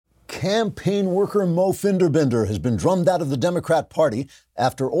Campaign worker Mo Finderbender has been drummed out of the Democrat Party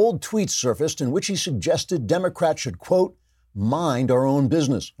after old tweets surfaced in which he suggested Democrats should, quote, mind our own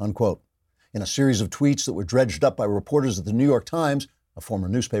business, unquote. In a series of tweets that were dredged up by reporters at the New York Times, a former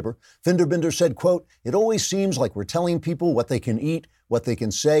newspaper, Finderbender said, quote, it always seems like we're telling people what they can eat, what they can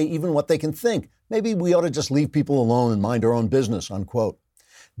say, even what they can think. Maybe we ought to just leave people alone and mind our own business, unquote.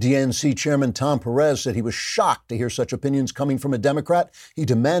 DNC Chairman Tom Perez said he was shocked to hear such opinions coming from a Democrat. He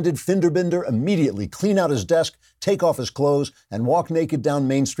demanded Finderbender immediately clean out his desk, take off his clothes, and walk naked down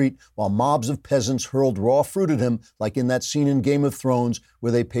Main Street while mobs of peasants hurled raw fruit at him, like in that scene in Game of Thrones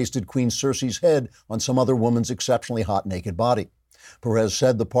where they pasted Queen Cersei's head on some other woman's exceptionally hot naked body. Perez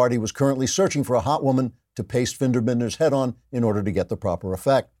said the party was currently searching for a hot woman to paste Finderbender's head on in order to get the proper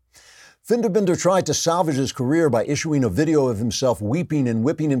effect. Finderbender tried to salvage his career by issuing a video of himself weeping and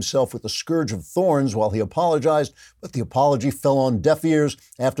whipping himself with a scourge of thorns while he apologized, but the apology fell on deaf ears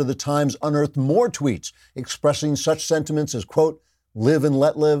after the Times unearthed more tweets expressing such sentiments as, quote, live and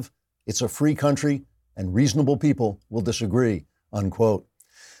let live, it's a free country, and reasonable people will disagree, unquote.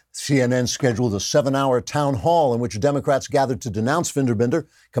 CNN scheduled a 7-hour town hall in which Democrats gathered to denounce Finderbender.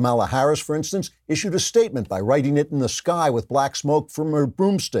 Kamala Harris, for instance, issued a statement by writing it in the sky with black smoke from her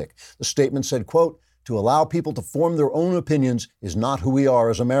broomstick. The statement said, quote, to allow people to form their own opinions is not who we are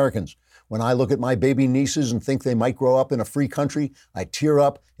as Americans. When I look at my baby nieces and think they might grow up in a free country, I tear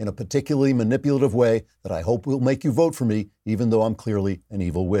up in a particularly manipulative way that I hope will make you vote for me, even though I'm clearly an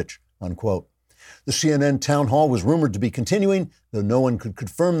evil witch, unquote. The CNN town hall was rumored to be continuing, though no one could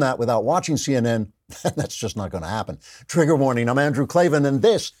confirm that without watching CNN. That's just not going to happen. Trigger warning, I'm Andrew Klavan, and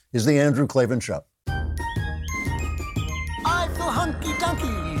this is The Andrew Klavan Show. I feel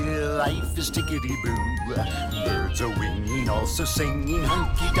hunky-dunky, life is tickety-boo. Birds are winging, also singing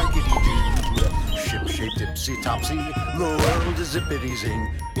hunky-dunky-doo. Ship-shaped ipsy-topsy, the world is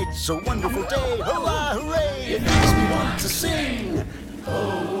zippity-zing. It's a wonderful day, hurrah, hooray! It makes me want to sing.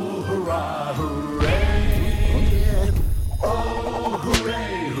 Oh, hurrah, hooray! Oh,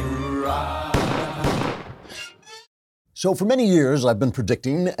 hooray, hurrah! So for many years, I've been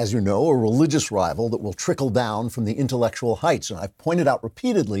predicting, as you know, a religious rival that will trickle down from the intellectual heights. And I've pointed out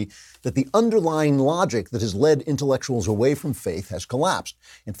repeatedly that the underlying logic that has led intellectuals away from faith has collapsed.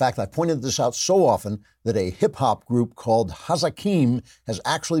 In fact, I've pointed this out so often that a hip-hop group called Hazakim has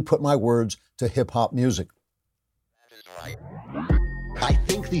actually put my words to hip-hop music. That is right. I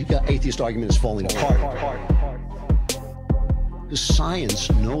think the atheist argument is falling apart. Science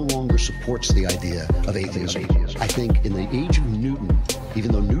no longer supports the idea of atheism. I think in the age of Newton,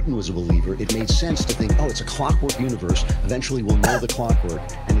 even though Newton was a believer, it made sense to think, oh, it's a clockwork universe. Eventually we'll know the clockwork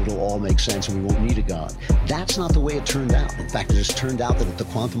and it'll all make sense and we won't need a God. That's not the way it turned out. In fact, it just turned out that at the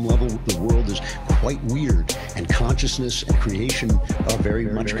quantum level, the world is quite weird and consciousness and creation are very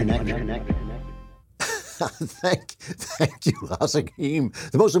much connected. Thank you, Hazakim.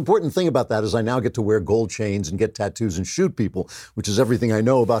 The most important thing about that is I now get to wear gold chains and get tattoos and shoot people, which is everything I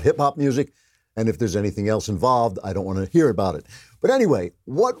know about hip-hop music. And if there's anything else involved, I don't want to hear about it. But anyway,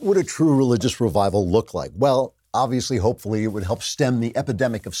 what would a true religious revival look like? Well, obviously, hopefully, it would help stem the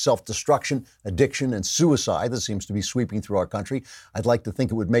epidemic of self-destruction, addiction, and suicide that seems to be sweeping through our country. I'd like to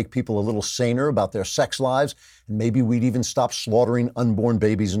think it would make people a little saner about their sex lives, and maybe we'd even stop slaughtering unborn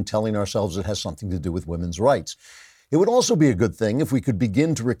babies and telling ourselves it has something to do with women's rights. It would also be a good thing if we could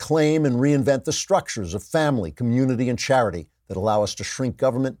begin to reclaim and reinvent the structures of family, community, and charity that allow us to shrink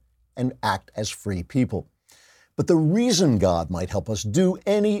government and act as free people. But the reason God might help us do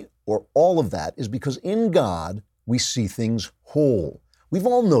any or all of that is because in God, we see things whole. We've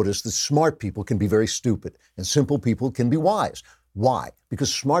all noticed that smart people can be very stupid and simple people can be wise. Why?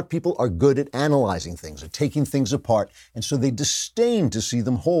 Because smart people are good at analyzing things, at taking things apart, and so they disdain to see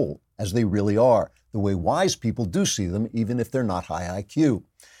them whole, as they really are, the way wise people do see them, even if they're not high IQ.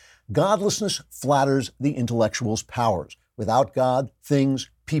 Godlessness flatters the intellectual's powers. Without God, things,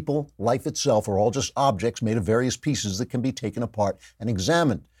 people, life itself are all just objects made of various pieces that can be taken apart and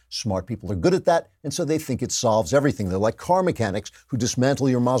examined. Smart people are good at that, and so they think it solves everything. They're like car mechanics who dismantle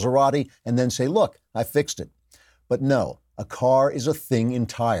your Maserati and then say, look, I fixed it. But no, a car is a thing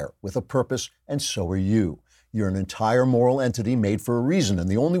entire with a purpose, and so are you. You're an entire moral entity made for a reason, and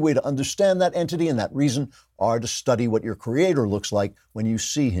the only way to understand that entity and that reason are to study what your Creator looks like when you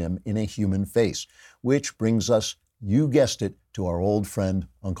see him in a human face, which brings us, you guessed it, to our old friend,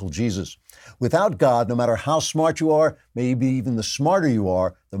 Uncle Jesus. Without God, no matter how smart you are, maybe even the smarter you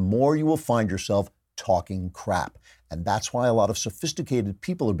are, the more you will find yourself talking crap. And that's why a lot of sophisticated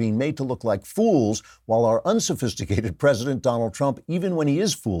people are being made to look like fools, while our unsophisticated President Donald Trump, even when he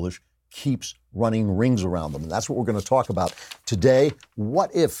is foolish, keeps running rings around them. And that's what we're going to talk about today.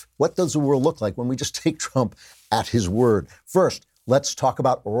 What does the world look like when we just take Trump at his word? First, let's talk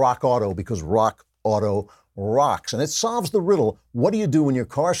about Rock Auto, because Rock Auto rocks. And it solves the riddle. What do you do when your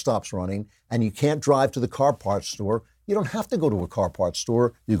car stops running and you can't drive to the car parts store? You don't have to go to a car parts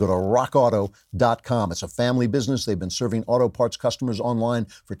store. You go to rockauto.com. It's a family business. They've been serving auto parts customers online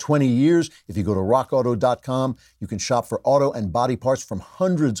for 20 years. If you go to rockauto.com, you can shop for auto and body parts from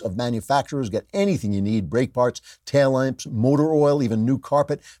hundreds of manufacturers. Get anything you need: brake parts, tail lamps, motor oil, even new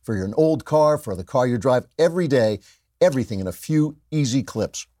carpet for your old car, for the car you drive every day. Everything in a few easy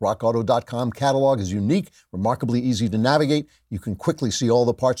clips. RockAuto.com catalog is unique, remarkably easy to navigate. You can quickly see all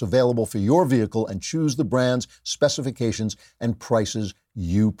the parts available for your vehicle and choose the brands, specifications, and prices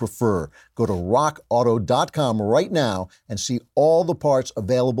you prefer. Go to RockAuto.com right now and see all the parts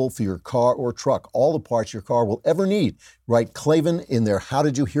available for your car or truck, all the parts your car will ever need. Write Klavan in their How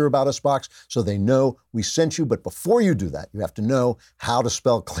Did You Hear About Us box so they know we sent you. But before you do that, you have to know how to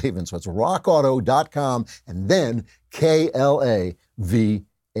spell Klavan. So it's RockAuto.com and then Klavan.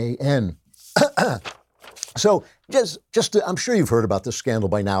 So I'm sure you've heard about this scandal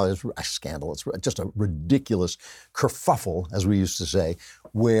by now. It's a scandal. It's just a ridiculous kerfuffle, as we used to say,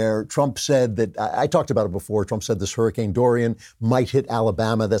 where Trump said that, I talked about it before, Trump said this Hurricane Dorian might hit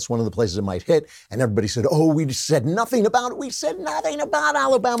Alabama. That's one of the places it might hit. And everybody said, oh, we said nothing about it. We said nothing about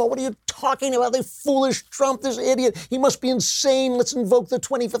Alabama. What are you talking about? The foolish Trump, this idiot. He must be insane. Let's invoke the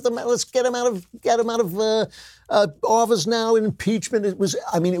 25th Amendment. Let's get him out of office now in impeachment. It was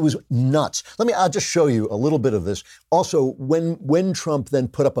nuts. I'll just show you a little bit of this. Also, when Trump then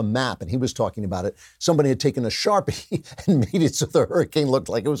put up a map and he was talking about it, somebody had taken a Sharpie and made it so the hurricane looked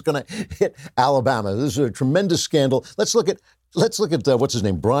like it was going to hit Alabama. This is a tremendous scandal. Let's look at what's his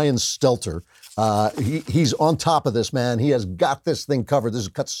name, Brian Stelter. He's on top of this, man. He has got this thing covered. This is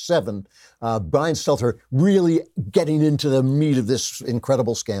cut 7. Brian Stelter really getting into the meat of this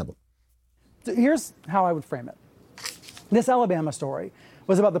incredible scandal. Here's how I would frame it. This Alabama story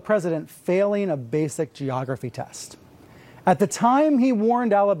was about the president failing a basic geography test. At the time he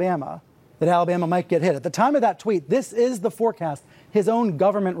warned Alabama that Alabama might get hit, at the time of that tweet, this is the forecast his own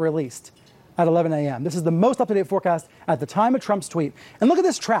government released at 11 a.m. This is the most up-to-date forecast at the time of Trump's tweet. And look at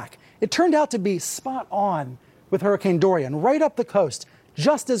this track. It turned out to be spot on with Hurricane Dorian, right up the coast,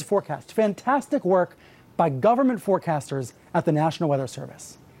 just as forecast. Fantastic work by government forecasters at the National Weather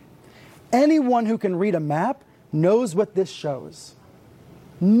Service. Anyone who can read a map knows what this shows.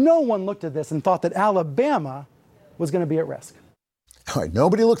 No one looked at this and thought that Alabama was going to be at risk. All right,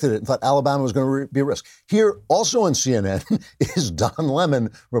 nobody looked at it and thought Alabama was going to be a risk. Here, also on CNN, is Don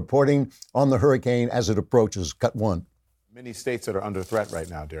Lemon reporting on the hurricane as it approaches. Cut 1. Many states that are under threat right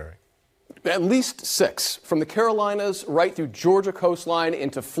now, Derek. At least 6, from the Carolinas right through Georgia coastline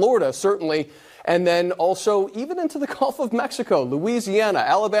into Florida, certainly, and then also even into the Gulf of Mexico, Louisiana,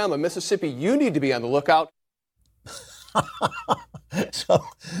 Alabama, Mississippi. You need to be on the lookout. So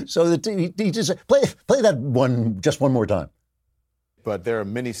he just play that one just one more time. But there are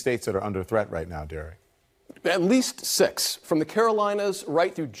many states that are under threat right now, Derek. At least 6, from the Carolinas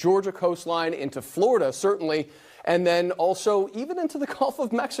right through Georgia coastline into Florida, certainly, and then also even into the Gulf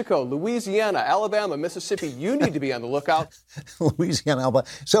of Mexico, Louisiana, Alabama, Mississippi. You need to be on the lookout. Louisiana, Alabama.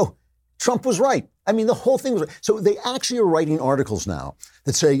 So Trump was right. I mean, the whole thing was right. So they actually are writing articles now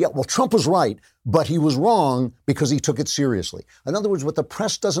that say, yeah, well, Trump was right, but he was wrong because he took it seriously. In other words, what the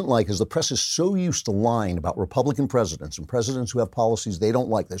press doesn't like is the press is so used to lying about Republican presidents and presidents who have policies they don't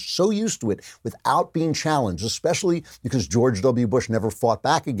like. They're so used to it without being challenged, especially because George W. Bush never fought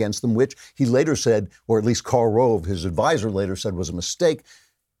back against them, which he later said, or at least Karl Rove, his advisor, later said was a mistake.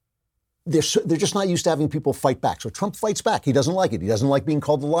 They're just not used to having people fight back. So Trump fights back. He doesn't like it. He doesn't like being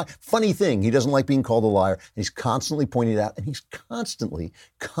called a liar. Funny thing, he doesn't like being called a liar. And he's constantly pointing it out, and he's constantly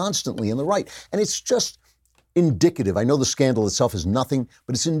in the right. And it's just indicative. I know the scandal itself is nothing,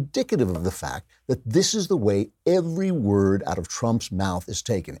 but it's indicative of the fact that this is the way every word out of Trump's mouth is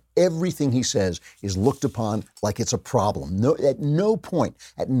taken. Everything he says is looked upon like it's a problem. At no point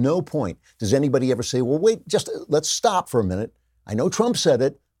does anybody ever say, well, wait, just let's stop for a minute. I know Trump said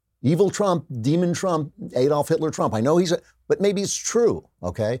it. Evil Trump, demon Trump, Adolf Hitler Trump. I know but maybe it's true,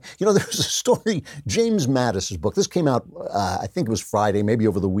 okay? You know, there's a story, James Mattis's book. This came out, I think it was Friday, maybe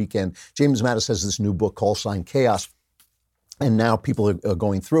over the weekend. James Mattis has this new book called Sign Chaos. And now people are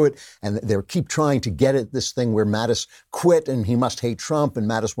going through it, and they keep trying to get at this thing where Mattis quit and he must hate Trump and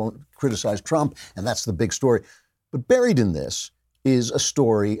Mattis won't criticize Trump, and that's the big story. But buried in this is a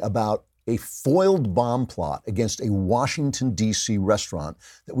story about a foiled bomb plot against a Washington, D.C. restaurant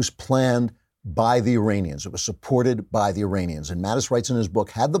that was planned by the Iranians. It was supported by the Iranians. And Mattis writes in his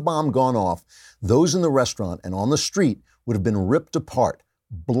book, had the bomb gone off, those in the restaurant and on the street would have been ripped apart,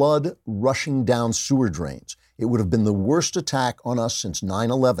 blood rushing down sewer drains. It would have been the worst attack on us since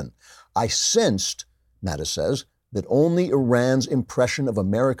 9/11. I sensed, Mattis says, that only Iran's impression of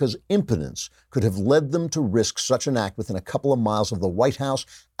America's impotence could have led them to risk such an act within a couple of miles of the White House,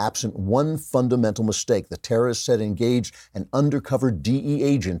 absent one fundamental mistake. The terrorists had engaged an undercover DE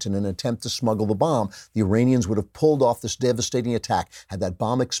agent in an attempt to smuggle the bomb. The Iranians would have pulled off this devastating attack. Had that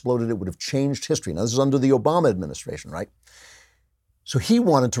bomb exploded, it would have changed history. Now, this is under the Obama administration, right? So he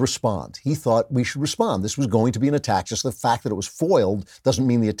wanted to respond. He thought we should respond. This was going to be an attack. Just the fact that it was foiled doesn't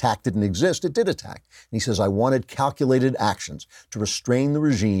mean the attack didn't exist. It did attack. And he says, I wanted calculated actions to restrain the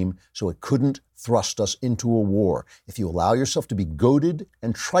regime so it couldn't thrust us into a war. If you allow yourself to be goaded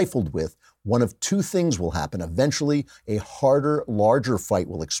and trifled with, one of two things will happen. Eventually, a harder, larger fight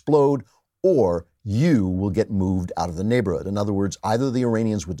will explode, or you will get moved out of the neighborhood. In other words, either the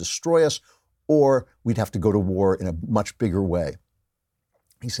Iranians would destroy us, or we'd have to go to war in a much bigger way.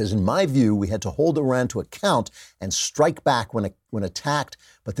 He says, in my view, we had to hold Iran to account and strike back when attacked,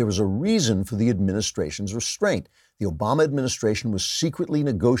 but there was a reason for the administration's restraint. The Obama administration was secretly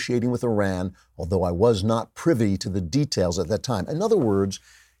negotiating with Iran, although I was not privy to the details at that time. In other words,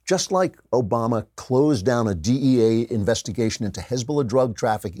 just like Obama closed down a DEA investigation into Hezbollah drug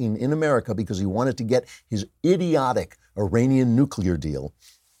trafficking in America because he wanted to get his idiotic Iranian nuclear deal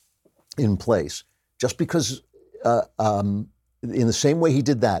in place, just because in the same way he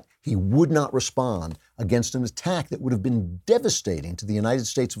did that, he would not respond against an attack that would have been devastating to the United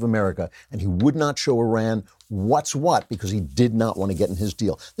States of America, and he would not show Iran what's what because he did not want to get in his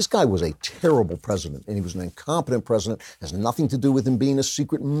deal. This guy was a terrible president, and he was an incompetent president. It has nothing to do with him being a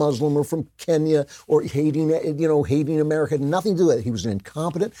secret Muslim or from Kenya or hating America. Nothing to do with it. He was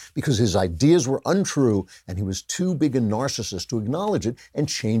incompetent because his ideas were untrue, and he was too big a narcissist to acknowledge it and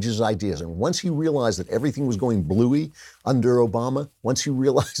change his ideas. And once he realized that everything was going bluey under Obama, once he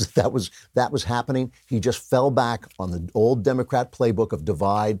realized that was happening, he just fell back on the old Democrat playbook of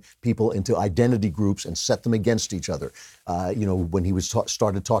divide people into identity groups and set them against each other. When he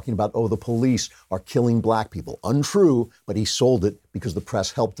started talking about, the police are killing black people. Untrue, but he sold it because the press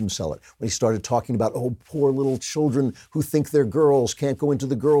helped him sell it. When he started talking about, poor little children who think they're girls can't go into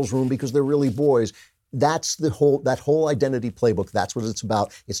the girls' room because they're really boys. That's that whole identity playbook. That's what it's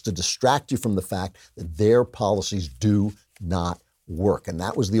about. It's to distract you from the fact that their policies do not work. And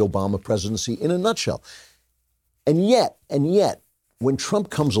that was the Obama presidency in a nutshell. And yet, when Trump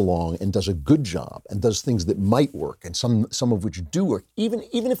comes along and does a good job and does things that might work, and some of which do work, even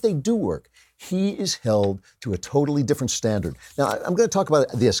if they do work, he is held to a totally different standard. Now, I'm going to talk about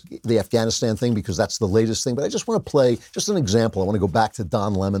the Afghanistan thing because that's the latest thing, but I just want to play just an example. I want to go back to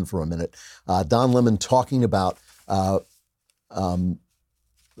Don Lemon for a minute. Don Lemon talking about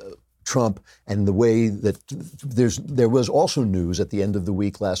Trump and the way that there was also news at the end of the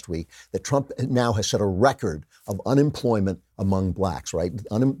week last week that Trump now has set a record of unemployment among blacks, right?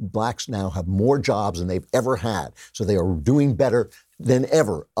 Blacks now have more jobs than they've ever had. So they are doing better than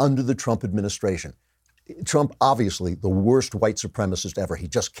ever under the Trump administration. Trump, obviously, the worst white supremacist ever. He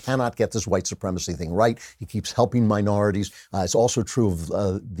just cannot get this white supremacy thing right. He keeps helping minorities. It's also true of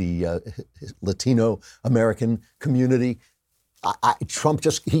the Latino American community. Trump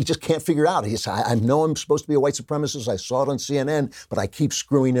just can't figure it out. I know I'm supposed to be a white supremacist. I saw it on CNN, but I keep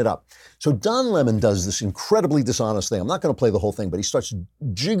screwing it up. So Don Lemon does this incredibly dishonest thing. I'm not going to play the whole thing, but he starts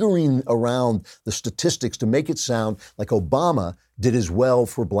jiggering around the statistics to make it sound like Obama did as well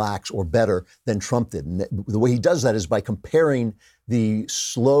for blacks or better than Trump did. And the way he does that is by comparing the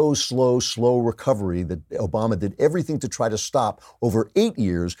slow recovery that Obama did everything to try to stop over 8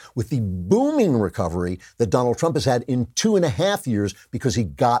 years with the booming recovery that Donald Trump has had in 2.5 years because he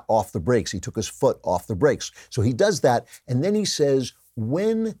got off the brakes. He took his foot off the brakes. So he does that. And then he says,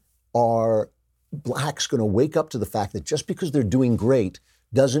 when are blacks going to wake up to the fact that just because they're doing great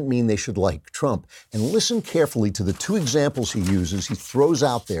doesn't mean they should like Trump? And listen carefully to the two examples he uses, he throws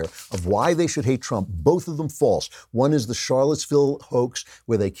out there of why they should hate Trump, both of them false. One is the Charlottesville hoax,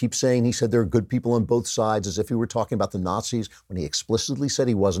 where they keep saying he said there are good people on both sides, as if he were talking about the Nazis, when he explicitly said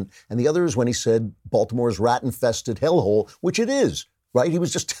he wasn't. And the other is when he said Baltimore's rat-infested hellhole, which it is, right? He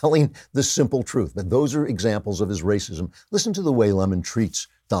was just telling the simple truth. But those are examples of his racism. Listen to the way Lemon treats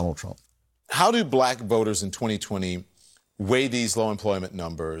Donald Trump. How do black voters in 2020 weigh these low employment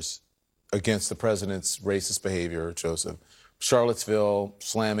numbers against the president's racist behavior, Joseph? Charlottesville,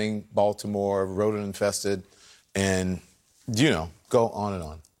 slamming Baltimore, rodent-infested, and, go on and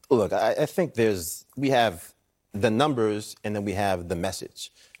on. Look, I think we have the numbers and then we have the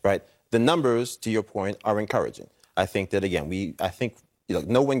message, right? the numbers, to your point, are encouraging. I think that, again,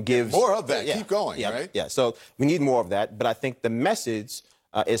 no one gives... More of that. Yeah, Keep going, yeah, right? Yeah, so we need more of that. But I think the message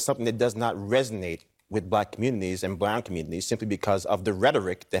is something that does not resonate with black communities and brown communities simply because of the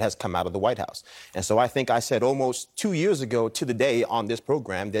rhetoric that has come out of the White House. And so I think I said almost 2 years ago to the day on this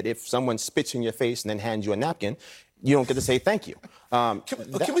program that if someone spits in your face and then hands you a napkin, you don't get to say thank you.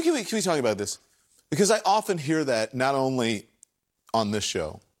 Can we talk about this? Because I often hear that not only on this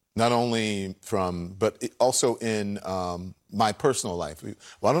show, not only but also in my personal life.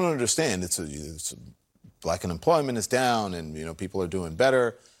 Well, I don't understand. It's black unemployment is down and, people are doing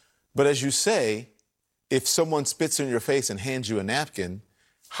better. But as you say, if someone spits in your face and hands you a napkin,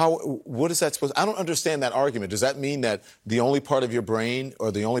 what is that supposed to... I don't understand that argument. Does that mean that the only part of your brain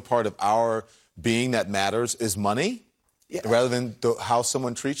or the only part of our being that matters is money rather than how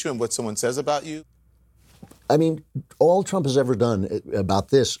someone treats you and what someone says about you? I mean, all Trump has ever done about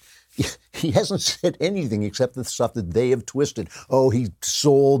this, he hasn't said anything except the stuff that they have twisted. Oh, he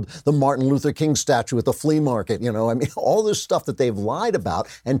sold the Martin Luther King statue at the flea market. All this stuff that they've lied about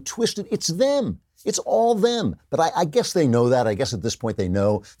and twisted, it's them. It's all them. But I guess they know that. I guess at this point they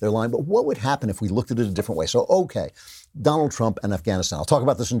know they're lying. But what would happen if we looked at it a different way? So, okay, Donald Trump and Afghanistan. I'll talk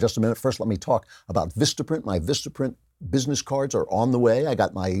about this in just a minute. First, let me talk about Vistaprint. My Vistaprint business cards are on the way. I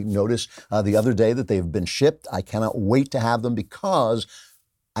got my notice the other day that they've been shipped. I cannot wait to have them because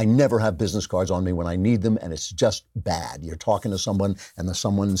I never have business cards on me when I need them, and it's just bad. You're talking to someone, and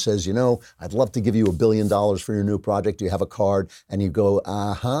someone says, I'd love to give you $1 billion for your new project. Do you have a card? And you go,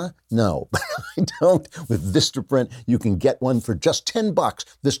 no, but I don't. With Vistaprint, you can get one for just $10.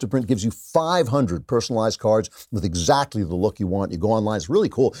 Vistaprint gives you 500 personalized cards with exactly the look you want. You go online. It's really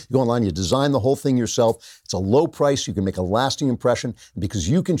cool. You go online, you design the whole thing yourself. It's a low price. You can make a lasting impression. And because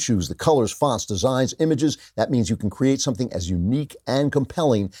you can choose the colors, fonts, designs, images, that means you can create something as unique and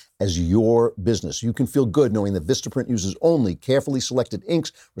compelling as your business. You can feel good knowing that Vistaprint uses only carefully selected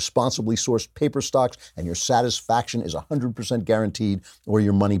inks, responsibly sourced paper stocks, and your satisfaction is 100% guaranteed or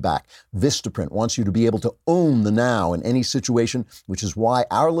your money back. Vistaprint wants you to be able to own the now in any situation, which is why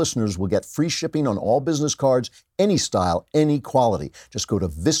our listeners will get free shipping on all business cards, any style, any quality. Just go to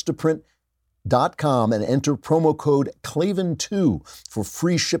Vistaprint.com and enter promo code Klavan2 for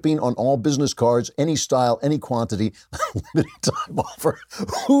free shipping on all business cards, any style, any quantity, limited time offer.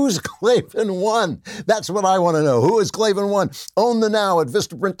 Who's Klavan 1? That's what I want to know. Who is Klavan 1? Own the now at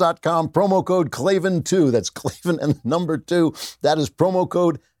Vistaprint.com, promo code Klavan2. That's Klavan and the number 2. That is promo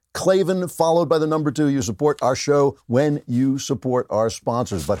code Klavan followed by the number 2. You support our show when you support our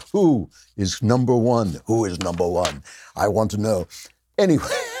sponsors. But who is number 1? Who is number 1? I want to know.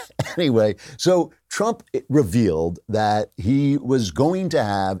 Anyway, so Trump revealed that he was going to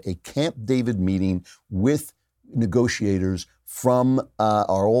have a Camp David meeting with negotiators from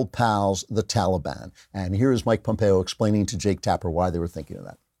our old pals, the Taliban. And here is Mike Pompeo explaining to Jake Tapper why they were thinking of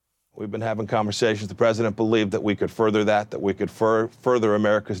that. We've been having conversations. The president believed that we could further that we could further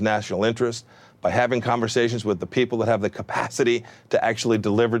America's national interest by having conversations with the people that have the capacity to actually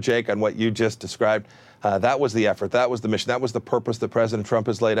deliver, Jake, on what you just described. That was the effort. That was the mission. That was the purpose that President Trump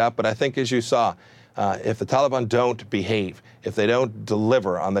has laid out. But I think, as you saw, if the Taliban don't behave, if they don't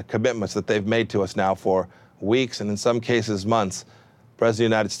deliver on the commitments that they've made to us now for weeks and in some cases months, the President of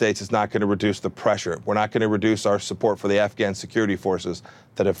the United States is not going to reduce the pressure. We're not going to reduce our support for the Afghan security forces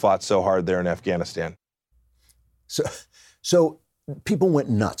that have fought so hard there in Afghanistan. So people went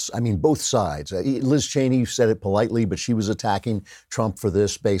nuts. I mean, both sides. Liz Cheney said it politely, but she was attacking Trump for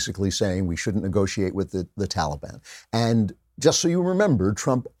this, basically saying we shouldn't negotiate with the Taliban. And just so you remember,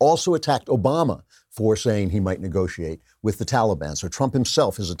 Trump also attacked Obama for saying he might negotiate with the Taliban. So Trump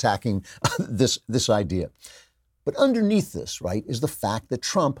himself is attacking this idea. But underneath this, right, is the fact that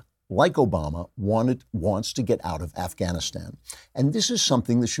Trump, like Obama, wants to get out of Afghanistan. And this is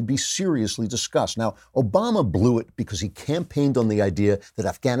something that should be seriously discussed. Now, Obama blew it because he campaigned on the idea that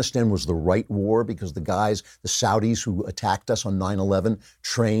Afghanistan was the right war because the Saudis who attacked us on 9/11,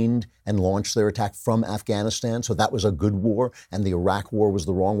 trained and launched their attack from Afghanistan. So that was a good war, and the Iraq war was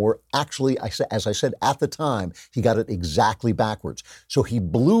the wrong war. Actually, as I said at the time, he got it exactly backwards. So he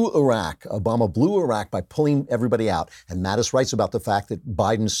blew Iraq. Obama blew Iraq by pulling everybody out. And Mattis writes about the fact that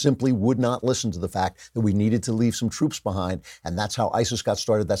Biden simply would not listen to the fact that we needed to leave some troops behind. And that's how ISIS got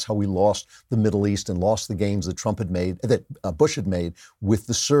started. That's how we lost the Middle East and lost the gains that Bush had made with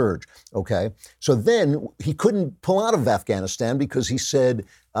the surge. Okay. So then he couldn't pull out of Afghanistan because he said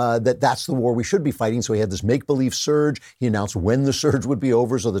that's the war we should be fighting. So he had this make-believe surge. He announced when the surge would be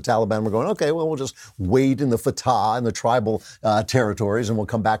over. So the Taliban were going, okay, well, we'll just wait in the Fatah and the tribal territories and we'll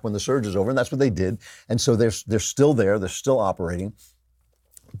come back when the surge is over. And that's what they did. And so they're still there. They're still operating.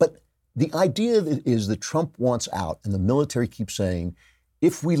 But the idea is that Trump wants out, and the military keeps saying,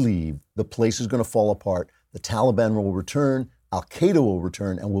 if we leave, the place is going to fall apart, the Taliban will return, Al-Qaeda will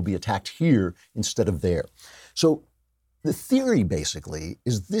return, and we'll be attacked here instead of there. So the theory basically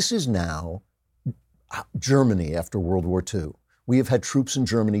is this is now Germany after World War II. We have had troops in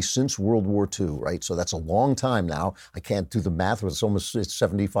Germany since World War II, right? So that's a long time now. I can't do the math, but it's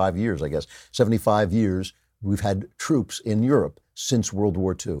 75 years, I guess. 75 years we've had troops in Europe since World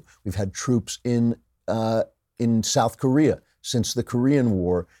War II. We've had troops in South Korea since the Korean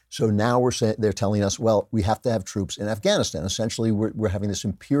War. So now they're telling us, well, we have to have troops in Afghanistan. Essentially, we're having this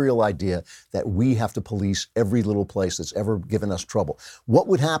imperial idea that we have to police every little place that's ever given us trouble. What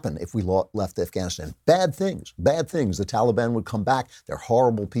would happen if we left Afghanistan? Bad things, bad things. The Taliban would come back. They're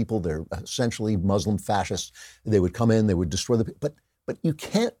horrible people. They're essentially Muslim fascists. They would come in, they would destroy but you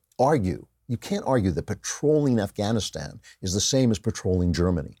can't argue. You can't argue that patrolling Afghanistan is the same as patrolling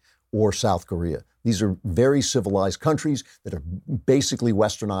Germany or South Korea. These are very civilized countries that are basically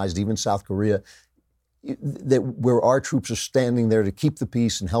westernized, even South Korea, where our troops are standing there to keep the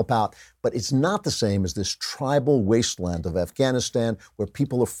peace and help out. But it's not the same as this tribal wasteland of Afghanistan where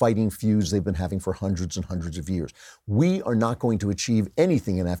people are fighting feuds they've been having for hundreds and hundreds of years. We are not going to achieve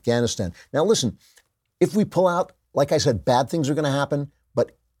anything in Afghanistan. Now, listen, if we pull out, like I said, bad things are going to happen,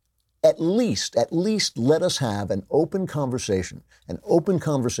 but at least let us have an open conversation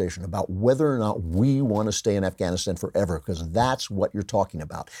about whether or not we want to stay in Afghanistan forever, because that's what you're talking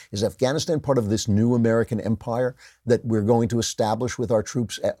about. Is Afghanistan part of this new American empire that we're going to establish with our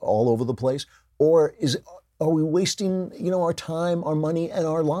troops all over the place? Or are we wasting, our time, our money, and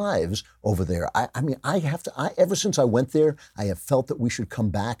our lives over there? Ever since I went there, I have felt that we should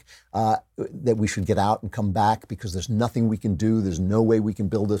come back, that we should get out and come back, because there's nothing we can do. There's no way we can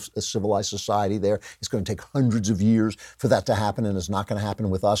build a civilized society there. It's going to take hundreds of years for that to happen, and it's not going to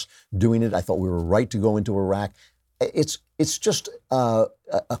happen with us doing it. I thought we were right to go into Iraq. It's just a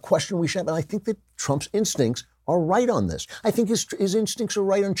question we should have, and I think that Trump's instincts are right on this. I think his instincts are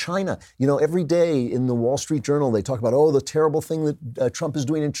right on China. Every day in the Wall Street Journal, they talk about, the terrible thing that Trump is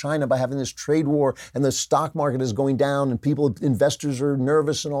doing in China by having this trade war, and the stock market is going down, and investors are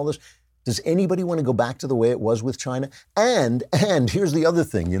nervous and all this. Does anybody want to go back to the way it was with China? And here's the other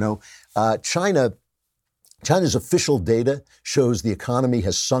thing, China's official data shows the economy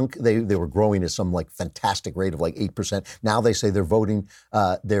has sunk. They were growing at some fantastic rate of 8%. Now they say they're growing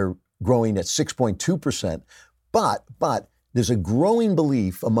at 6.2%. But there's a growing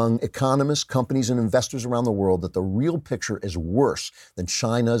belief among economists, companies, and investors around the world that the real picture is worse than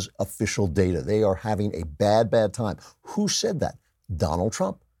China's official data. They are having a bad time. Who said that? Donald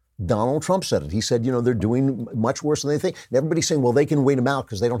Trump. Donald Trump said it. He said, they're doing much worse than they think. And everybody's saying, well, they can wait them out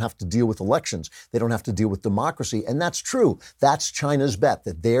because they don't have to deal with elections. They don't have to deal with democracy. And that's true. That's China's bet,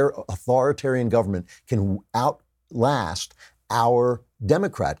 that their authoritarian government can outlast our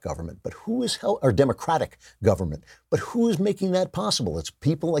Democratic government. But or democratic government. But who is making that possible? It's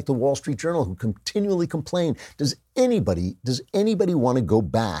people like the Wall Street Journal who continually complain. Does anybody want to go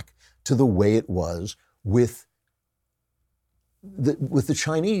back to the way it was with the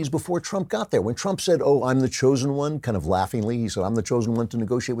Chinese before Trump got there? When Trump said, I'm the chosen one, kind of laughingly, he said, I'm the chosen one to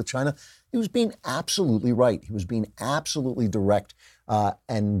negotiate with China, he was being absolutely right. He was being absolutely direct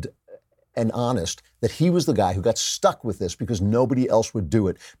and honest, that he was the guy who got stuck with this because nobody else would do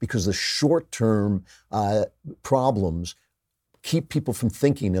it, because the short-term problems keep people from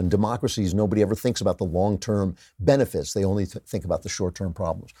thinking. In democracies, nobody ever thinks about the long-term benefits. They only think about the short-term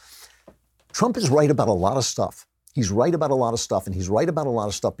problems. Trump is right about a lot of stuff. He's right about a lot of stuff, and he's right about a lot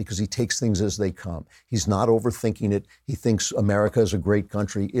of stuff because he takes things as they come. He's not overthinking it. He thinks America is a great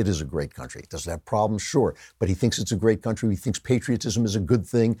country. It is a great country. Does it have problems? Sure. But he thinks it's a great country. He thinks patriotism is a good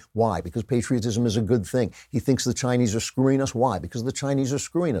thing. Why? Because patriotism is a good thing. He thinks the Chinese are screwing us. Why? Because the Chinese are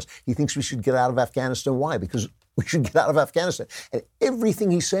screwing us. He thinks we should get out of Afghanistan. Why? Because we should get out of Afghanistan. And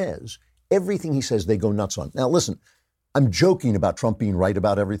everything he says, they go nuts on. Now, listen, I'm joking about Trump being right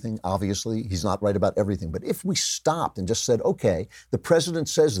about everything. Obviously, he's not right about everything. But if we stopped and just said, okay, the president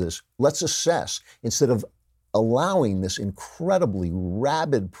says this, let's assess, instead of allowing this incredibly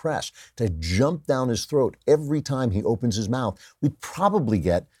rabid press to jump down his throat every time he opens his mouth, we'd probably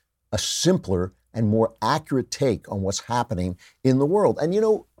get a simpler and more accurate take on what's happening in the world. And,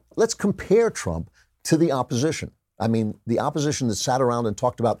 let's compare Trump to the opposition. I mean, the opposition that sat around and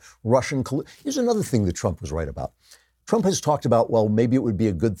talked about Russian collusion. Here's another thing that Trump was right about. Trump has talked about, well, maybe it would be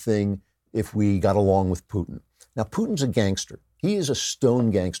a good thing if we got along with Putin. Now, Putin's a gangster. He is a stone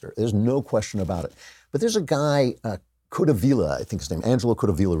gangster. There's no question about it. But there's a guy, Codavilla, I think his name, Angelo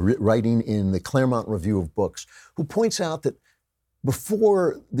Codavilla, writing in the Claremont Review of Books, who points out that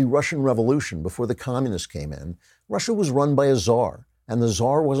Before the Russian Revolution, before the communists came in, Russia was run by a czar. And the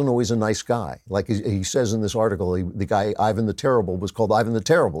czar wasn't always a nice guy. Like he says in this article, the guy Ivan the Terrible was called Ivan the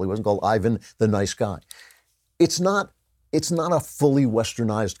Terrible. He wasn't called Ivan the Nice Guy. It's not a fully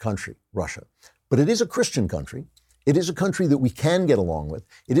westernized country, Russia, but it is a Christian country. It is a country that we can get along with.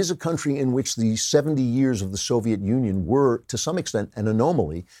 It is a country in which the 70 years of the Soviet Union were, to some extent, an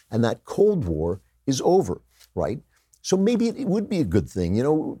anomaly, and that Cold War is over, right? So maybe it would be a good thing. You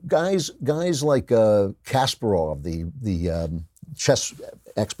know, guys like Kasparov, the chess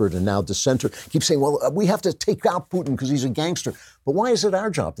expert and now dissenter, keep saying, well, we have to take out Putin because he's a gangster. But why is it our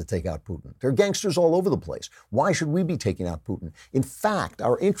job to take out Putin? There are gangsters all over the place. Why should we be taking out Putin? In fact,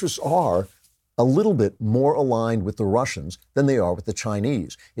 our interests are a little bit more aligned with the Russians than they are with the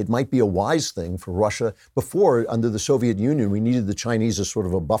Chinese. It might be a wise thing for Russia. Before, under the Soviet Union, we needed the Chinese as sort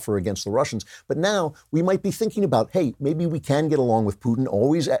of a buffer against the Russians. But now we might be thinking about, hey, maybe we can get along with Putin,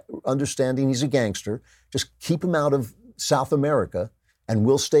 always understanding he's a gangster. Just keep him out of South America, and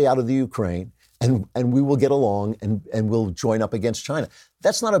we'll stay out of the Ukraine, and we will get along, and we'll join up against China.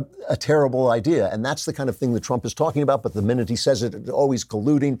 That's not a terrible idea, and that's the kind of thing that Trump is talking about, but the minute he says it, oh, he's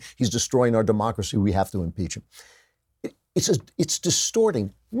colluding, he's destroying our democracy, we have to impeach him. It's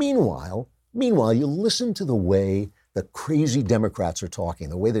distorting. Meanwhile, you listen to the way the crazy Democrats are talking,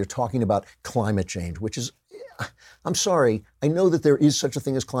 the way they're talking about climate change, which is, I'm sorry, I know that there is such a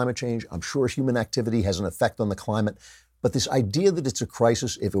thing as climate change. I'm sure human activity has an effect on the climate. But this idea that it's a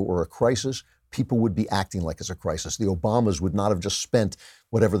crisis, if it were a crisis, people would be acting like it's a crisis. The Obamas would not have just spent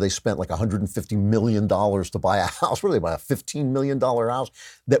whatever they spent, like $150 million to buy a house. What did they buy, a $15 million house?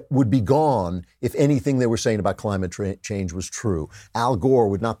 That would be gone if anything they were saying about climate change was true. Al Gore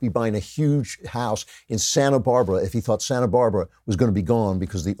would not be buying a huge house in Santa Barbara if he thought Santa Barbara was going to be gone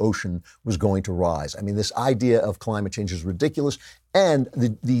because the ocean was going to rise. I mean, this idea of climate change is ridiculous. And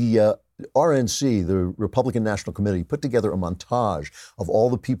the RNC, the Republican National Committee, put together a montage of all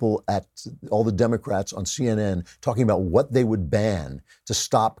the people all the Democrats on CNN talking about what they would ban to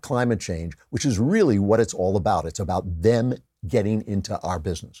stop climate change, which is really what it's all about. It's about them getting into our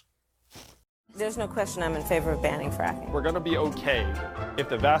business. There's no question I'm in favor of banning fracking. We're going to be okay if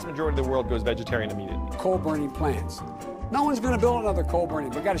the vast majority of the world goes vegetarian immediately. Coal-burning plants. No one's going to build another coal-burning.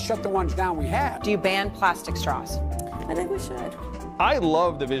 We've got to shut the ones down we have. Do you ban plastic straws? I think we should. I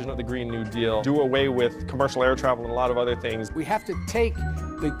love the vision of the Green New Deal. Do away with commercial air travel and a lot of other things. We have to take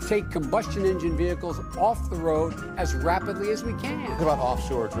combustion engine vehicles off the road as rapidly as we can. What about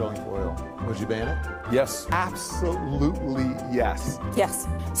offshore drilling for oil? Would you ban it? Yes. Absolutely yes. Yes.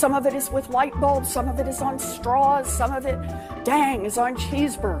 Some of it is with light bulbs, some of it is on straws, some of it, dang, is on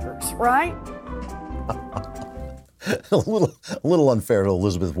cheeseburgers, right? a little unfair to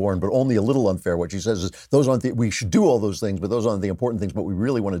Elizabeth Warren, but only a little unfair. What she says is we should do all those things, but those aren't the important things. What we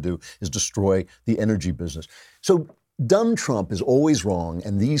really want to do is destroy the energy business. So dumb Trump is always wrong,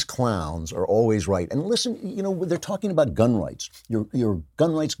 and these clowns are always right. And listen, they're talking about gun rights. Your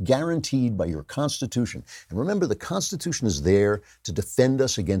gun rights guaranteed by your Constitution. And remember, the Constitution is there to defend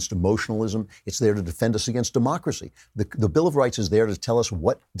us against emotionalism. It's there to defend us against democracy. The Bill of Rights is there to tell us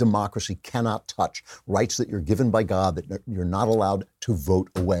what democracy cannot touch, rights that you're given by God that you're not allowed to vote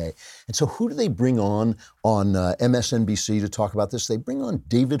away. And so who do they bring on MSNBC to talk about this? They bring on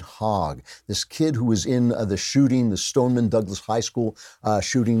David Hogg, this kid who was in the shooting, the Stoneman Douglas High School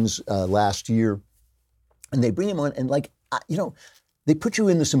shootings last year. And they bring him on and they put you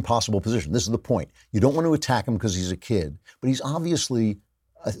in this impossible position. This is the point. You don't want to attack him because he's a kid, but he's obviously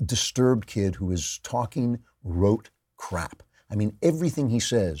a disturbed kid who is talking rote crap. I mean, everything he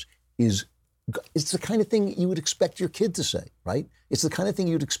says it's the kind of thing you would expect your kid to say, right? It's the kind of thing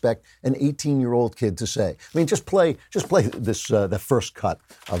you'd expect an 18-year-old kid to say. I mean, just play this the first cut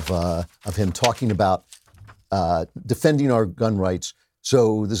of him talking about defending our gun rights.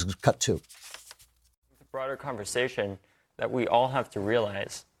 So this is cut 2. The broader conversation that we all have to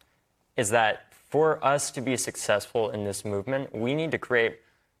realize is that for us to be successful in this movement, we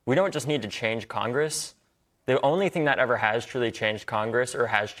don't just need to change Congress. The only thing that ever has truly changed Congress or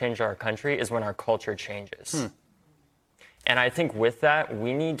has changed our country is when our culture changes. And I think with that,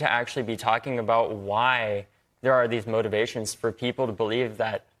 we need to actually be talking about why there are these motivations for people to believe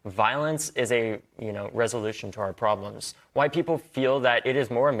that violence is a resolution to our problems. Why people feel that it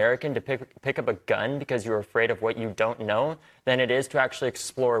is more American to pick up a gun because you're afraid of what you don't know than it is to actually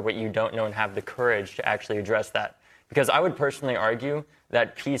explore what you don't know and have the courage to actually address that. Because I would personally argue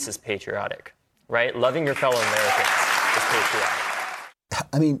that peace is patriotic. Right? Loving your fellow Americans is patriotic.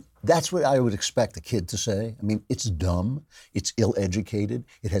 I mean, that's what I would expect a kid to say. I mean, it's dumb. It's ill-educated.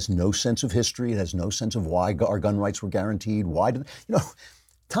 It has no sense of history. It has no sense of why our gun rights were guaranteed.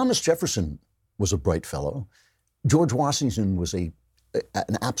 Thomas Jefferson was a bright fellow. George Washington was an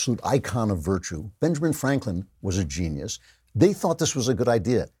absolute icon of virtue. Benjamin Franklin was a genius. They thought this was a good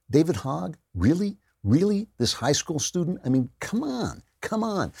idea. David Hogg, really? Really? This high school student? I mean, come on.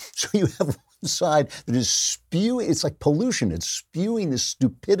 So you have one side that is spewing, it's like pollution. It's spewing this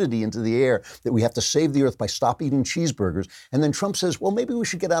stupidity into the air that we have to save the earth by stop eating cheeseburgers. And then Trump says, well, maybe we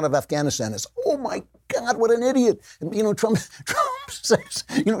should get out of Afghanistan. It's, oh my God, what an idiot. And, Trump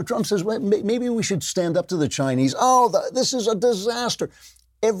says, well, maybe we should stand up to the Chinese. This is a disaster.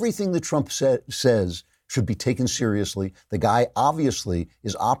 Everything that Trump says should be taken seriously. The guy obviously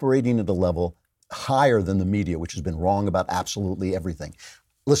is operating at a level higher than the media, which has been wrong about absolutely everything.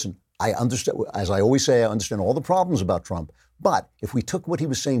 Listen, I understand, as I always say, I understand all the problems about Trump. But if we took what he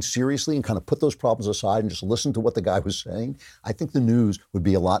was saying seriously and kind of put those problems aside and just listened to what the guy was saying, I think the news would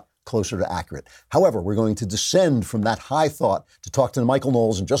be a lot closer to accurate. However, we're going to descend from that high thought to talk to Michael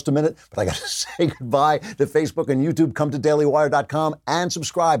Knowles in just a minute. But I got to say goodbye to Facebook and YouTube. Come to dailywire.com and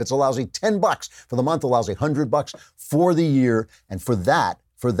subscribe. It's a lousy $10 for the month, a lousy $100 for the year. And for that,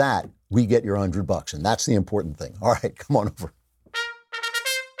 we get your $100. And that's the important thing. All right, come on over.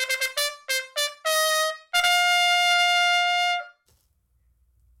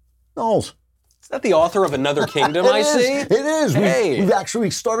 Knowles. Is that the author of Another Kingdom, I see? It is. Hey. We've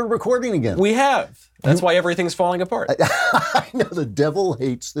actually started recording again. We have. That's why everything's falling apart. I know, the devil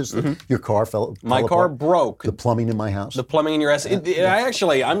hates this. Mm-hmm. Your car fell My car apart. broke. The plumbing in my house. The plumbing in your house.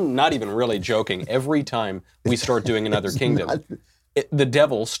 I'm not even really joking. Every time we start doing Another Kingdom, the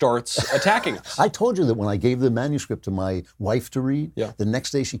devil starts attacking us. I told you that when I gave the manuscript to my wife to read, the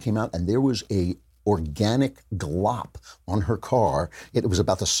next day she came out and there was a organic glop on her car. It was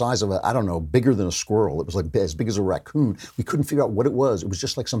about the size of bigger than a squirrel. It was like as big as a raccoon. We couldn't figure out what it was. It was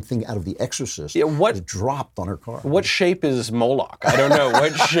just like something out of The Exorcist. Yeah, it dropped on her car. What shape is Moloch? I don't know.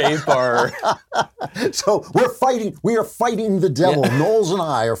 What shape are... So we are fighting the devil. Yeah. Knowles and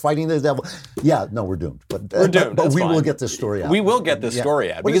I are fighting the devil. Yeah, no, we're doomed. We're doomed. But we will get this story out. We will get this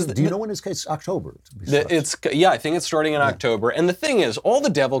story out. Because do you know when it's October? I think it's starting in October. And the thing is, all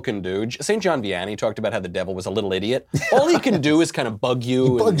the devil can do, St. John Vianney talked about how the devil was a little idiot. All he can do is kind of bug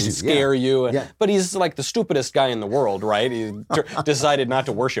you and scare you. But he's like the stupidest guy in the world, right? He decided not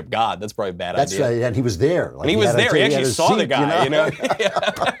to worship God. That's probably a bad idea. That's right, and he was there. He was there. He actually saw the guy,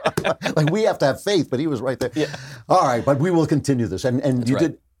 Like, we have to have faith, but he was right there. Yeah. All right, but we will continue this. And you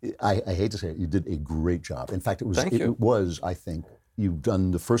did, I hate to say it, you did a great job. In fact, it was, I think, you've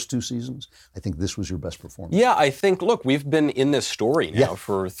done the first 2 seasons. I think this was your best performance. Yeah, I think, look, we've been in this story now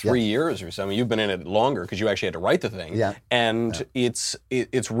for 3 years or so. I mean, you've been in it longer because you actually had to write the thing. Yeah. And it's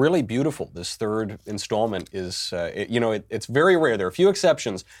really beautiful. This third installment is, it's very rare. There are a few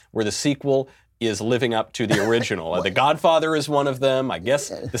exceptions where the sequel is living up to the original. The Godfather is one of them. I guess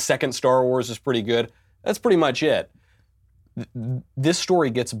the second Star Wars is pretty good. That's pretty much it. This story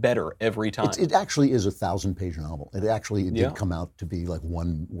gets better every time. It actually is a 1,000-page novel. It did come out to be like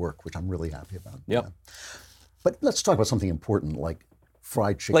one work, which I'm really happy about. Yep. Yeah. But let's talk about something important like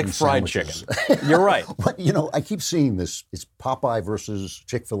fried chicken Like fried sandwiches. chicken. You're right. But, I keep seeing this. It's Popeye versus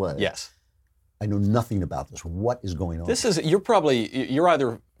Chick-fil-A. Yes. I know nothing about this. What is going on? You're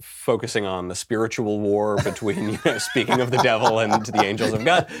either focusing on the spiritual war between, speaking of the devil and the angels of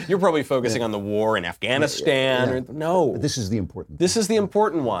God, you're probably focusing on the war in Afghanistan. No. This is the important This is the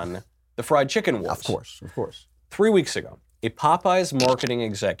important one, the fried chicken wars. Of course. 3 weeks ago, a Popeyes marketing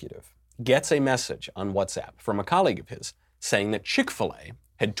executive gets a message on WhatsApp from a colleague of his saying that Chick-fil-A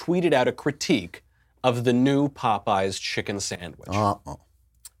had tweeted out a critique of the new Popeyes chicken sandwich.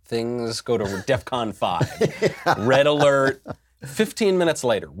 Things go to DEFCON 5. Red alert. 15 minutes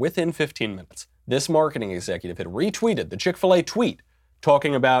later, within 15 minutes, this marketing executive had retweeted the Chick-fil-A tweet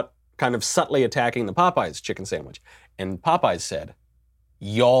talking about kind of subtly attacking the Popeyes chicken sandwich. And Popeyes said,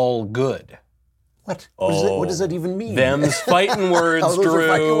 "Y'all good." What? What does that even mean? Them's fighting words, Drew.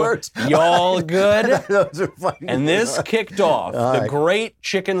 Fighting words. Y'all good? Those are fighting and this words. kicked off the great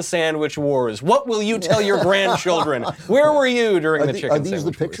chicken sandwich wars. What will you tell your grandchildren? Where were you during the chicken sandwich Are these the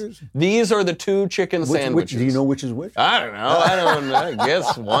wars? pictures? These are the 2 chicken sandwiches. Do you know which is which? I don't know. I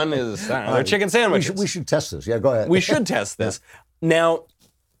guess one is they're chicken sandwiches. We should test this. Yeah, go ahead. We should test this. Now,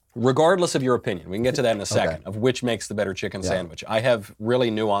 regardless of your opinion, we can get to that in a second, of which makes the better chicken sandwich. I have really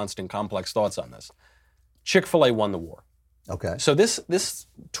nuanced and complex thoughts on this. Chick-fil-A won the war. Okay. So this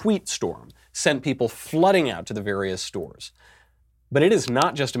tweet storm sent people flooding out to the various stores. But it is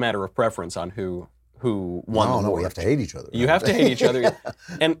not just a matter of preference on who who won the war. No, we have to hate each other. You have to hate each other.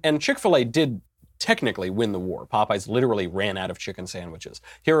 And Chick-fil-A did technically win the war. Popeyes literally ran out of chicken sandwiches.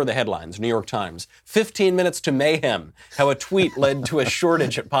 Here are the headlines. New York Times, 15 minutes to mayhem, how a tweet led to a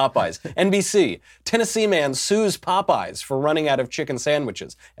shortage at Popeyes. NBC, Tennessee man sues Popeyes for running out of chicken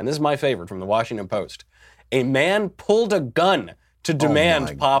sandwiches. And this is my favorite from the Washington Post. A man pulled a gun to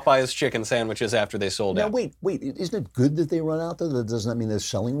demand Popeyes chicken sandwiches after they sold out. Wait, isn't it good that they run out though? Doesn't that mean they're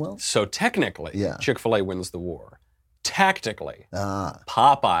selling well? So technically, Chick-fil-A wins the war. Tactically,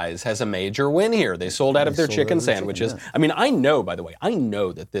 Popeyes has a major win here. They sold out of their chicken sandwiches. I mean, I know, by the way,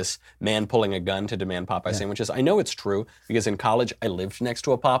 that this man pulling a gun to demand Popeyes sandwiches, I know it's true because in college I lived next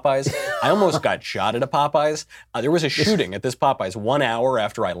to a Popeyes. I almost got shot at a Popeyes. There was a shooting at this Popeyes 1 hour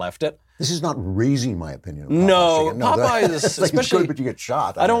after I left it. This is not raising my opinion of Popeyes. No, Popeyes, like especially, good, but you get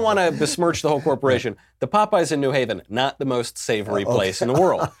shot. I don't want to besmirch the whole corporation. The Popeyes in New Haven, not the most savory place in the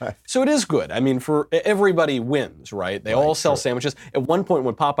world. So it is good. I mean, for everybody wins, right? They all sell sandwiches. At one point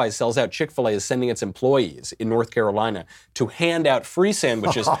when Popeyes sells out, Chick-fil-A is sending its employees in North Carolina to hand out free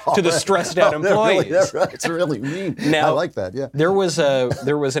sandwiches to the stressed out employees. It's really mean. Now, I like that, yeah. There was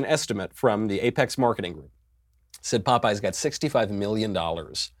an estimate from the Apex Marketing Group. It said Popeyes got $65 million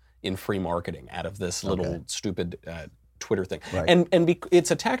in free marketing out of this little stupid Twitter thing. Right. And it's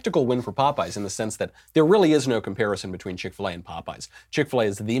a tactical win for Popeyes in the sense that there really is no comparison between Chick-fil-A and Popeyes. Chick-fil-A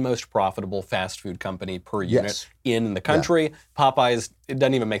is the most profitable fast food company per unit in the country. Yeah. Popeyes, it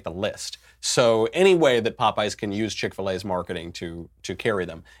doesn't even make the list. So any way that Popeyes can use Chick-fil-A's marketing to carry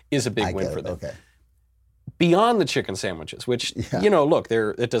them is a big win for them. Okay. Beyond the chicken sandwiches, which, look,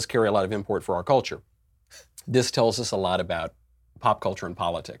 it does carry a lot of import for our culture. This tells us a lot about pop culture and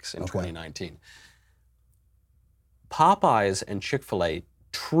politics in 2019. Popeyes and Chick-fil-A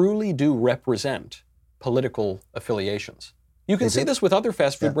truly do represent political affiliations. You can see this with other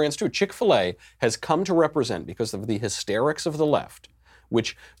fast food brands too. Chick-fil-A has come to represent, because of the hysterics of the left,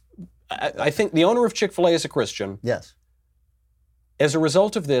 which I think the owner of Chick-fil-A is a Christian. Yes. As a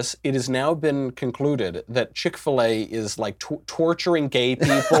result of this, it has now been concluded that Chick-fil-A is like torturing gay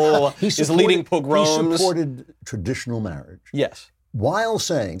people, is leading pogroms. He supported traditional marriage. Yes. While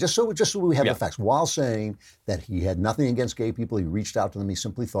saying, just so we have the facts, while saying that he had nothing against gay people, he reached out to them, he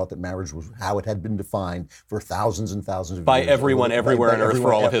simply thought that marriage was how it had been defined for thousands and thousands of years. By everyone, everywhere on earth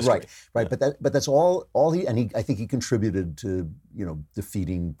for all of history. Right. But that's all I think he contributed to,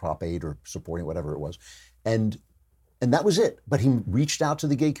 defeating Prop 8 or supporting whatever it was. And that was it. But he reached out to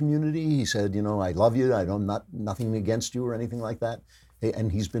the gay community. He said, I love you. Nothing against you or anything like that.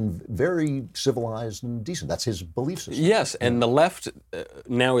 And he's been very civilized and decent. That's his belief system. Yes, and the left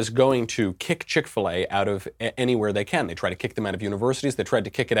now is going to kick Chick-fil-A out of anywhere they can. They try to kick them out of universities. They tried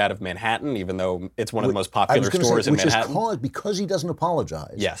to kick it out of Manhattan, even though it's one of the most popular stores in Manhattan. Which is because he doesn't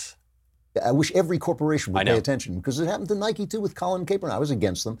apologize. Yes. I wish every corporation would pay attention, because it happened to Nike too with Colin Kaepernick. I was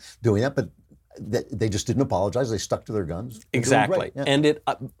against them doing that, but they just didn't apologize. They stuck to their guns. Exactly. Yeah. And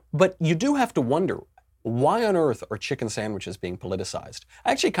but you do have to wonder, why on earth are chicken sandwiches being politicized?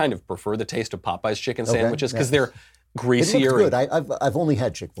 I actually kind of prefer the taste of Popeye's chicken sandwiches because they're greasier. It looks good. I've only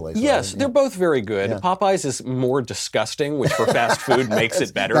had Chick-fil-A. So yes, they're both very good. Yeah. Popeye's is more disgusting, which for fast food makes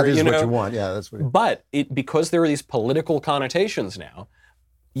it better. That is what you want. Yeah, that's what. But because there are these political connotations now,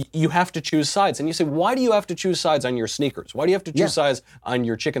 you have to choose sides. And you say, why do you have to choose sides on your sneakers? Why do you have to choose sides on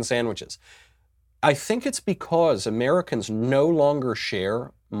your chicken sandwiches? I think it's because Americans no longer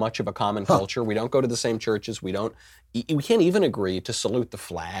share much of a common culture. We don't go to the same churches. We can't even agree to salute the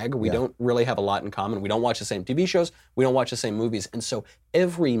flag. We don't really have a lot in common. We don't watch the same TV shows. We don't watch the same movies. And so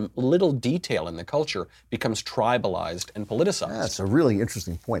every little detail in the culture becomes tribalized and politicized. That's a really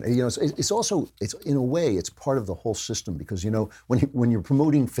interesting point. It's also in a way, it's part of the whole system, because, when you're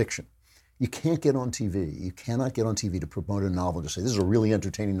promoting fiction, you can't get on TV. You cannot get on TV to promote a novel, to say, this is a really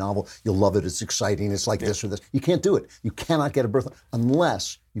entertaining novel, you'll love it, it's exciting, it's like this or this. You can't do it. You cannot get a berth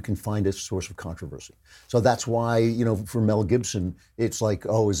unless you can find a source of controversy. So that's why, for Mel Gibson, it's like,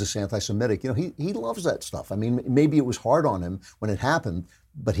 oh, is this anti-Semitic? He loves that stuff. I mean, maybe it was hard on him when it happened,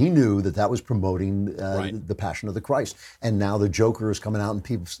 but he knew that was promoting the Passion of the Christ. And now the Joker is coming out, and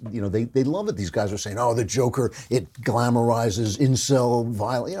people, they love it. These guys are saying, oh, the Joker, it glamorizes incel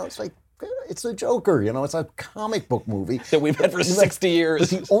violence. It's like, it's the Joker, it's a comic book movie. That we've had for 60 years. But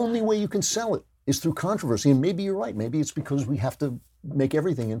the only way you can sell it is through controversy. And maybe you're right. Maybe it's because we have to make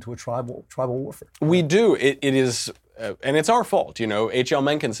everything into a tribal warfare. We do. It is, and it's our fault. H.L.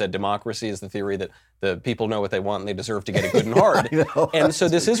 Mencken said democracy is the theory that the people know what they want and they deserve to get it good and hard. And so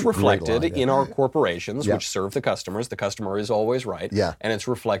this is reflected in our corporations, which serve the customers. The customer is always right. Yeah. And it's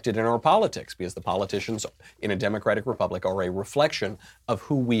reflected in our politics, because the politicians in a democratic republic are a reflection of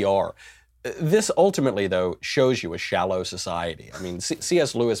who we are. This ultimately, though, shows you a shallow society. I mean,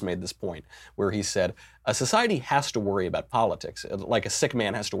 C.S. Lewis made this point where he said, a society has to worry about politics, like a sick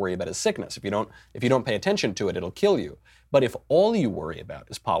man has to worry about his sickness. If you don't pay attention to it, it'll kill you. But if all you worry about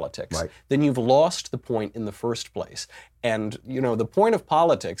is politics, then you've lost the point in the first place. And, the point of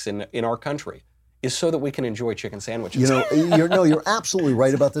politics in our country is so that we can enjoy chicken sandwiches. You're absolutely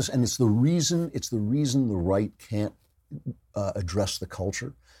right about this, and it's the reason the right can't address the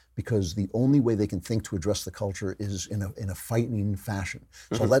culture, because the only way they can think to address the culture is in a frightening fashion.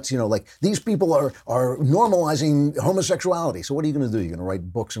 So let's, like, these people are normalizing homosexuality. So what are you going to do? You're going to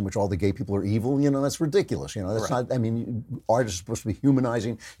write books in which all the gay people are evil? That's ridiculous. That's not, art is supposed to be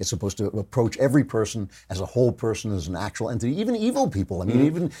humanizing. It's supposed to approach every person as a whole person, as an actual entity, even evil people.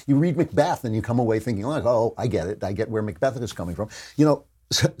 Even you read Macbeth and you come away thinking, like, oh, I get it. I get where Macbeth is coming from.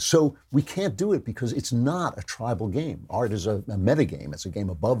 So we can't do it because it's not a tribal game. Art is a meta game. It's a game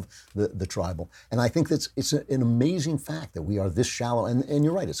above the tribal. And I think it's an amazing fact that we are this shallow. And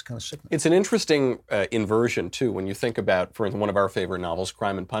you're right, it's kind of sickening. It's an interesting inversion, too, when you think about, for instance, one of our favorite novels,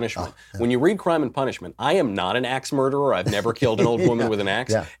 Crime and Punishment. When you read Crime and Punishment, I am not an axe murderer. I've never killed an old woman with an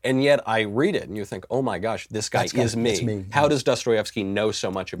axe. And yet I read it and you think, oh my gosh, this guy is me. How does Dostoevsky know so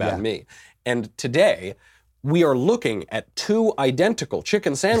much about me? And today, we are looking at two identical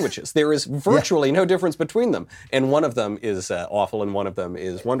chicken sandwiches. There is virtually no difference between them. And one of them is awful and one of them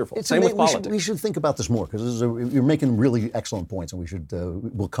is wonderful. Same with politics. We should think about this more, because you're making really excellent points, and we should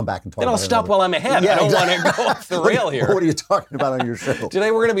we'll come back and talk about it. Then I'll stop while I'm ahead. I don't want to go off the rail here. What are you talking about on your show?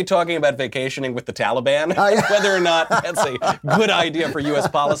 Today we're going to be talking about vacationing with the Taliban, whether or not that's a good idea for U.S.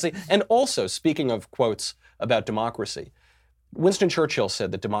 policy. And also, speaking of quotes about democracy, Winston Churchill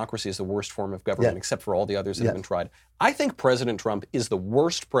said that democracy is the worst form of government except for all the others that have been tried. I think President Trump is the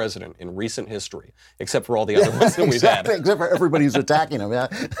worst president in recent history, except for all the other ones that we've had. Except for everybody who's attacking him.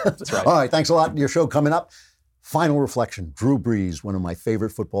 That's right. All right, thanks a lot. Your show coming up. Final reflection, Drew Brees, one of my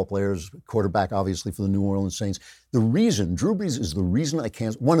favorite football players, quarterback, obviously, for the New Orleans Saints. Drew Brees is the reason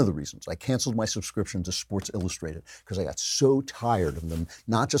one of the reasons I canceled my subscription to Sports Illustrated, because I got so tired of them,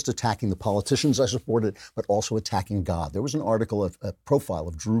 not just attacking the politicians I supported, but also attacking God. There was an article, a profile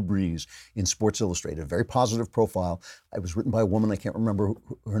of Drew Brees in Sports Illustrated, a very positive profile. It was written by a woman, I can't remember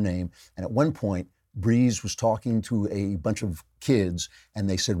her name, and at one point, Brees was talking to a bunch of kids, and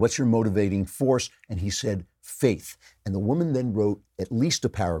they said, "What's your motivating force?" And he said, "Faith." And the woman then wrote at least a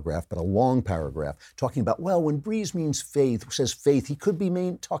paragraph, but a long paragraph, talking about, well, when Brees says faith, he could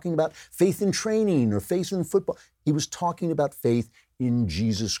be talking about faith in training or faith in football. He was talking about faith in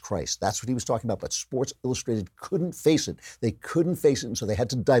Jesus Christ. That's what he was talking about, but Sports Illustrated couldn't face it. They couldn't face it, and so they had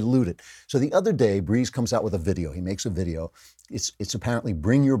to dilute it. So the other day, Brees comes out with a video. He makes a video. It's apparently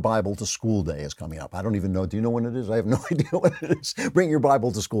Bring Your Bible to School Day is coming up. I don't even know. Do you know when it is? I have no idea when it is. Bring Your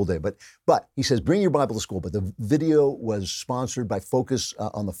Bible to School Day. But he says, bring your Bible to school. But the video was sponsored by Focus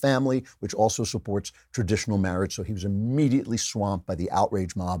on the Family, which also supports traditional marriage. So he was immediately swamped by the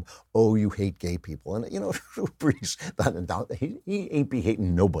outrage mob. Oh, you hate gay people. And, Brees, he ain't be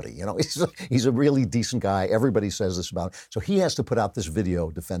hating nobody. He's a really decent guy. Everybody says this about him. So he has to put out this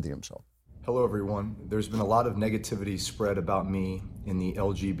video defending himself. Hello, everyone. There's been a lot of negativity spread about me in the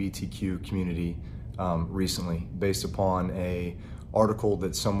LGBTQ community recently, based upon an article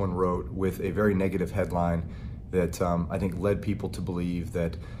that someone wrote with a very negative headline that I think led people to believe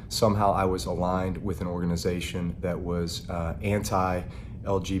that somehow I was aligned with an organization that was anti-LGBTQ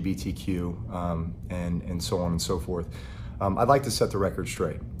and so on and so forth. I'd like to set the record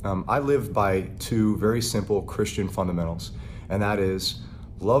straight. I live by two very simple Christian fundamentals, and that is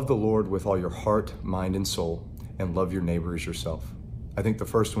love the Lord with all your heart, mind, and soul, and love your neighbor as yourself. I think the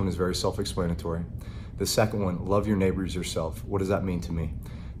first one is very self-explanatory. The second one, love your neighbor as yourself. What does that mean to me?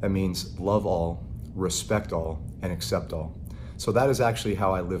 That means love all, respect all, and accept all. So that is actually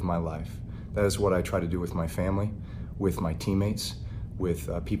how I live my life. That is what I try to do with my family, with my teammates, with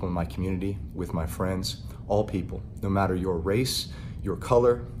people in my community, with my friends, all people, no matter your race, your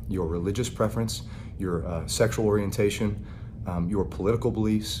color, your religious preference, your sexual orientation, your political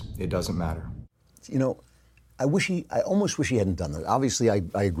beliefs, it doesn't matter. I almost wish he hadn't done that. Obviously, I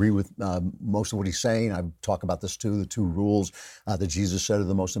agree with most of what he's saying. I talk about this too, the two rules that Jesus said are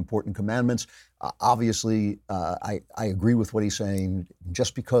the most important commandments. Obviously, I agree with what he's saying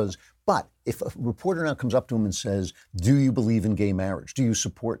but if a reporter now comes up to him and says, do you believe in gay marriage? Do you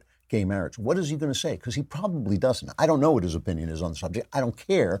support gay marriage. What is he going to say? Because he probably doesn't. I don't know what his opinion is on the subject. I don't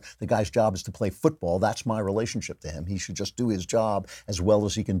care. The guy's job is to play football. That's my relationship to him. He should just do his job as well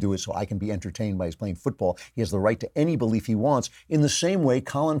as he can do it so I can be entertained by his playing football. He has the right to any belief he wants, in the same way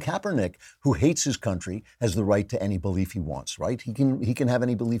Colin Kaepernick, who hates his country, has the right to any belief he wants, right? He can have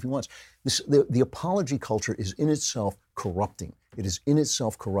any belief he wants. The apology culture is in itself corrupting. It is in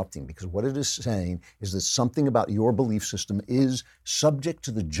itself corrupting because what it is saying is that something about your belief system is subject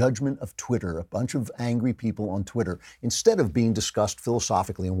to the judgment of Twitter, a bunch of angry people on Twitter, instead of being discussed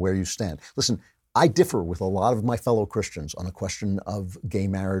philosophically and where you stand. Listen, I differ with a lot of my fellow Christians on the question of gay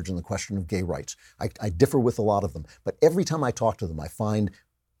marriage and the question of gay rights. I differ with a lot of them. But every time I talk to them, I find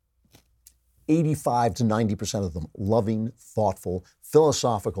 85 to 90% of them loving, thoughtful,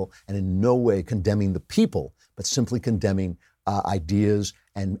 philosophical, and in no way condemning the people, but simply condemning ideas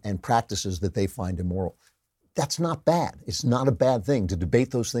and practices that they find immoral. That's not bad. It's not a bad thing to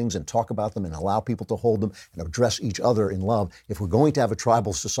debate those things and talk about them and allow people to hold them and address each other in love. If we're going to have a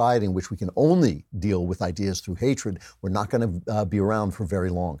tribal society in which we can only deal with ideas through hatred, we're not going to be around for very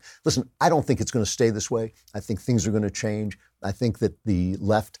long. Listen, I don't think it's going to stay this way. I think things are going to change. I think that the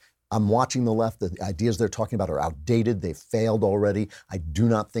left, I'm watching the left. The ideas they're talking about are outdated. They've failed already. I do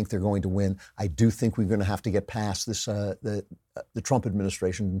not think they're going to win. I do think we're going to have to get past this, the Trump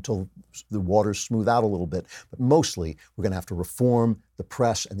administration until the waters smooth out a little bit. But mostly, we're going to have to reform the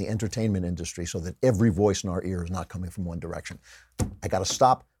press and the entertainment industry so that every voice in our ear is not coming from one direction. I got to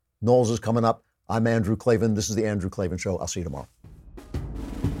stop. Knowles is coming up. I'm Andrew Klavan. This is The Andrew Klavan Show. I'll see you tomorrow.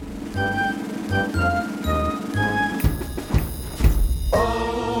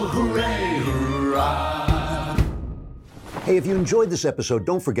 Hey, if you enjoyed this episode,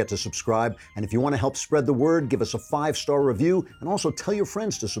 don't forget to subscribe. And if you want to help spread the word, give us a 5-star review and also tell your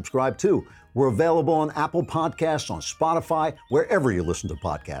friends to subscribe too. We're available on Apple Podcasts, on Spotify, wherever you listen to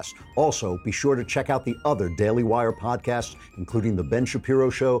podcasts. Also, be sure to check out the other Daily Wire podcasts, including The Ben Shapiro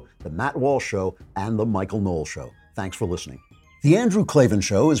Show, The Matt Walsh Show, and The Michael Knowles Show. Thanks for listening. The Andrew Klavan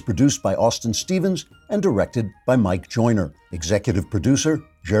Show is produced by Austin Stevens and directed by Mike Joyner. Executive producer,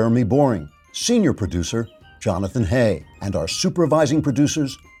 Jeremy Boring. Senior producer, Jonathan Hay, and our supervising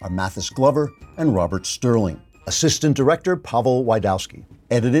producers are Mathis Glover and Robert Sterling. Assistant Director, Pavel Wydowski.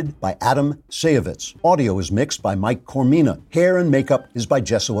 Edited by Adam Sayevitz. Audio is mixed by Mike Cormina. Hair and makeup is by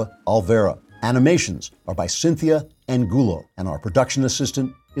Jesua Alvera. Animations are by Cynthia Angulo, and our production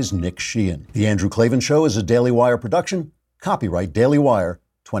assistant is Nick Sheehan. The Andrew Klavan Show is a Daily Wire production. Copyright Daily Wire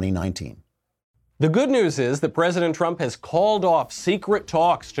 2019. The good news is that President Trump has called off secret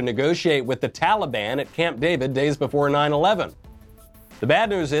talks to negotiate with the Taliban at Camp David days before 9/11. The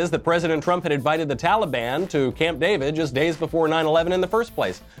bad news is that President Trump had invited the Taliban to Camp David just days before 9/11 in the first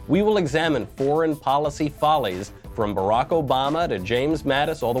place. We will examine foreign policy follies from Barack Obama to James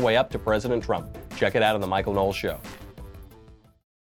Mattis all the way up to President Trump. Check it out on The Michael Knowles Show.